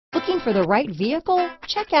Looking for the right vehicle?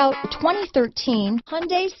 Check out 2013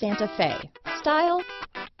 Hyundai Santa Fe. Style,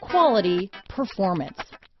 quality, performance,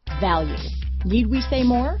 value. Need we say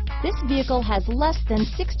more? This vehicle has less than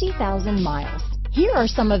 60,000 miles. Here are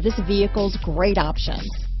some of this vehicle's great options: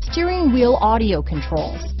 steering wheel audio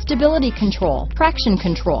controls, stability control, traction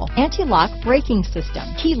control, anti-lock braking system,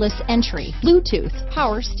 keyless entry, Bluetooth,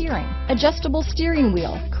 power steering, adjustable steering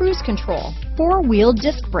wheel, cruise control, four-wheel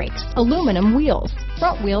disc brakes, aluminum wheels,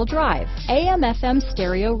 front-wheel drive, AM/FM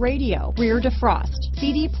stereo radio, rear defrost,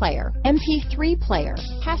 CD player, MP3 player,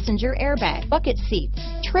 passenger airbag, bucket seats,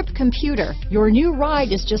 trip computer. Your new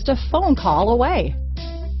ride is just a phone call away.